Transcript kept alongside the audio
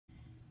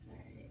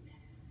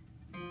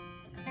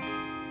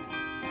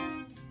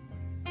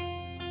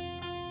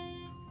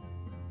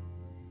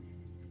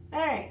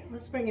right,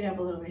 let's bring it up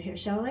a little bit here,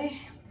 shall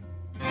we?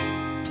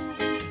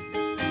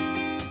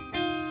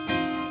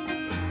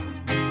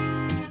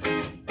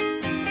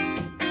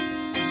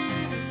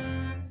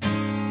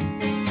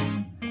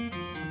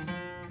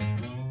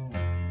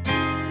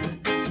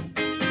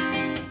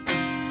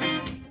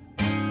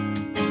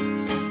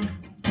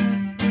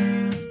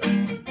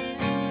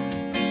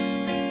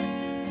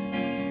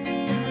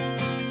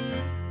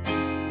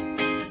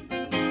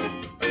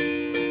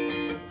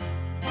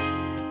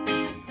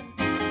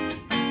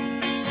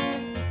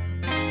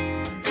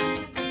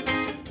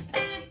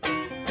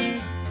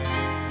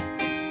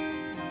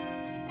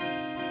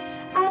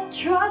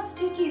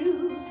 Trusted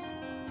you,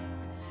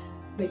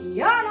 but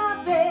you're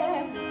not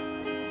there.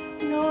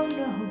 No,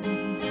 no,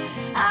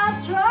 I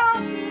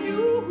trusted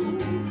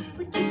you,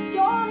 but you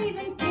don't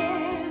even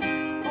care.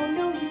 Oh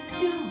no, you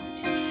don't.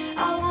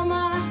 I want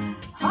my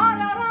heart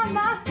out on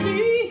my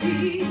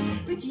sleeve,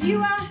 but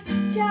you are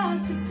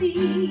just a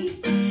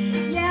thief.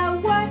 Yeah,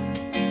 what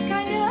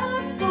kind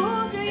of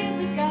fool do you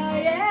think I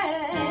am?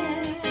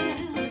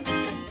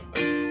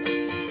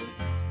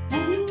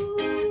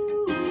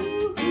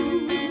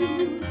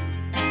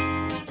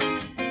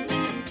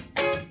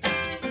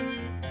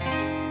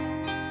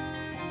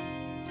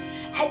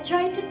 I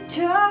tried to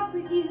talk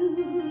with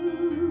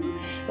you,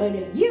 but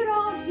you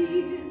don't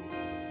hear.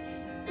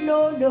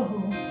 No,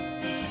 no,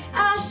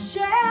 I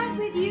shared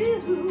with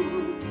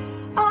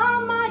you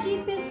all my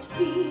deepest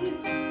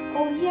fears.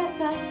 Oh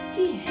yes, I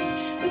did.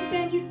 But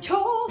then you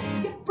told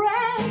your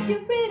friends, you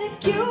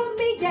ridiculed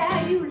me.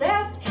 Yeah, you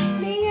left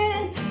me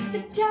in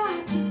the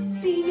dark and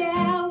see.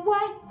 Yeah,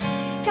 what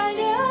kind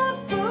of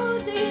fool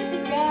do you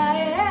think I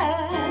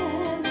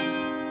am?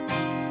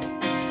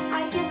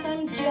 I guess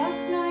I'm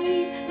just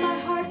naive.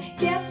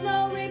 Gets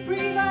no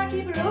reprieve. I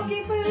keep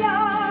looking for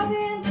love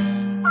in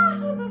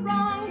all the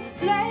wrong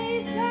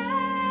places.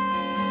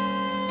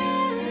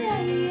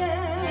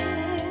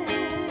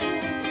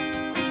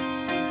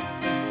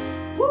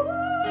 Woo,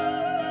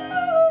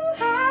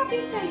 happy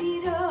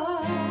data.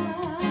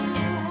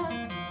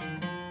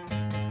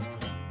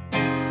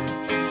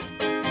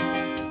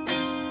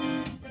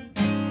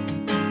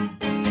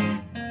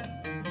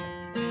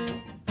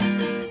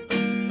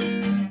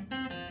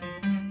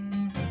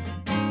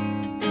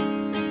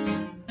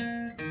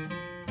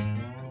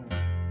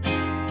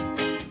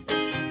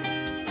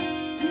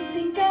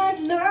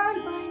 Learn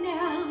by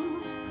now,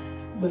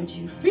 but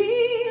you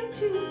feel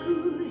too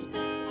good.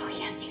 Oh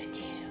yes you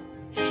do.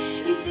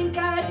 You think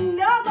I'd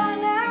know by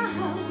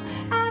now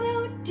I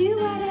don't do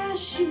what I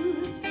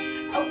should.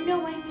 Oh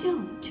no I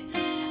don't.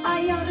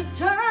 I ought to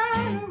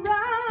turn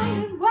around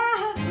and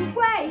walk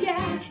away.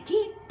 Yeah,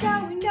 keep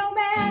going no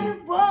matter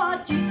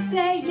what you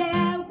say.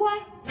 Yeah,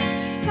 what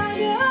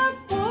kind of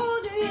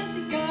fool do you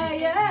think I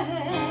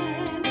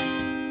am?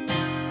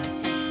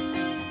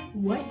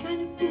 What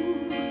kind of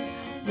fool?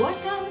 What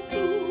kind of fool?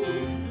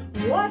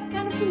 What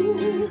kind of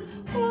fool?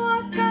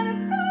 What kind of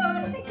fool do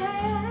you think I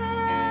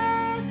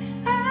am?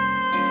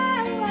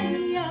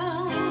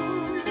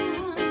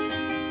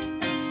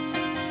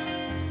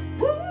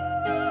 Woo,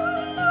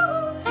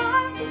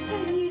 happy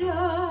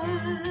hater.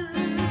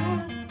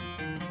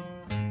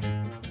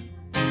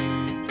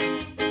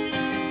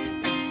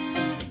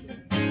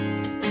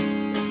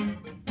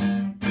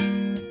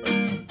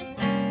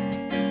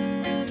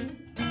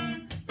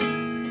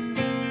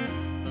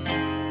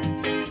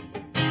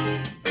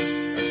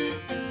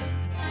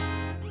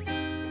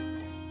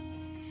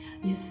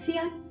 You see,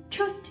 I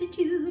trusted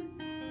you,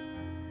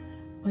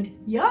 but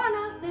you're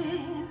not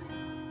there.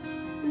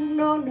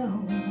 No,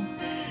 no,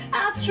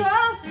 I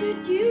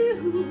trusted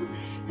you,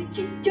 but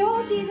you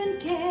don't even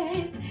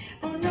care.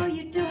 Oh no,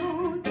 you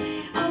don't.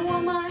 I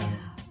want my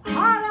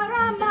heart out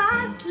on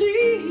my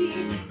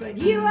sleeve, but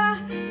you are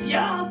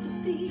just a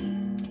thief.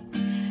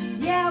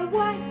 Yeah,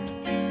 what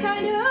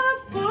kind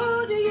of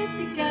fool do you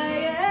think I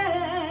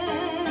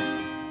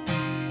am?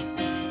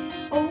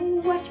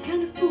 Oh, what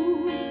kind of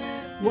fool?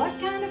 What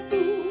kind of fool?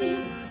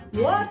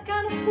 What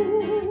kind of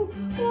fool?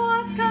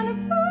 What kind of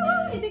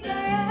fool do you think I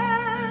am?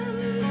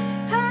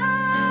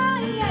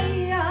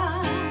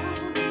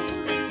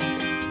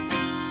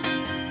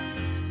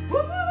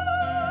 Woo,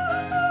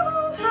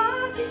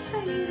 happy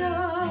hater.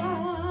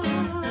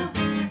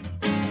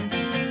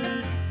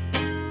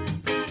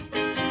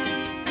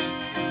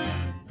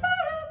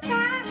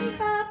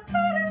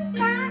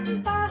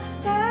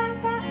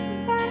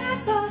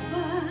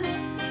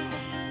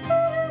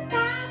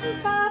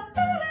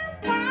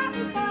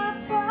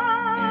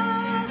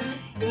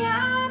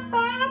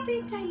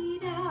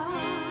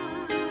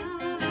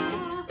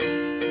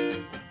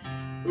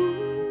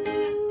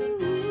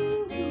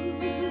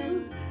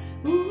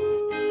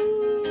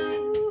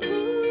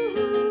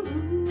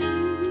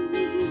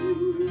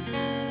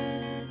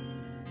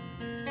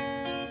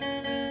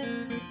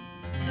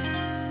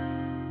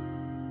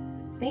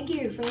 Thank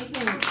you for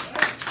listening.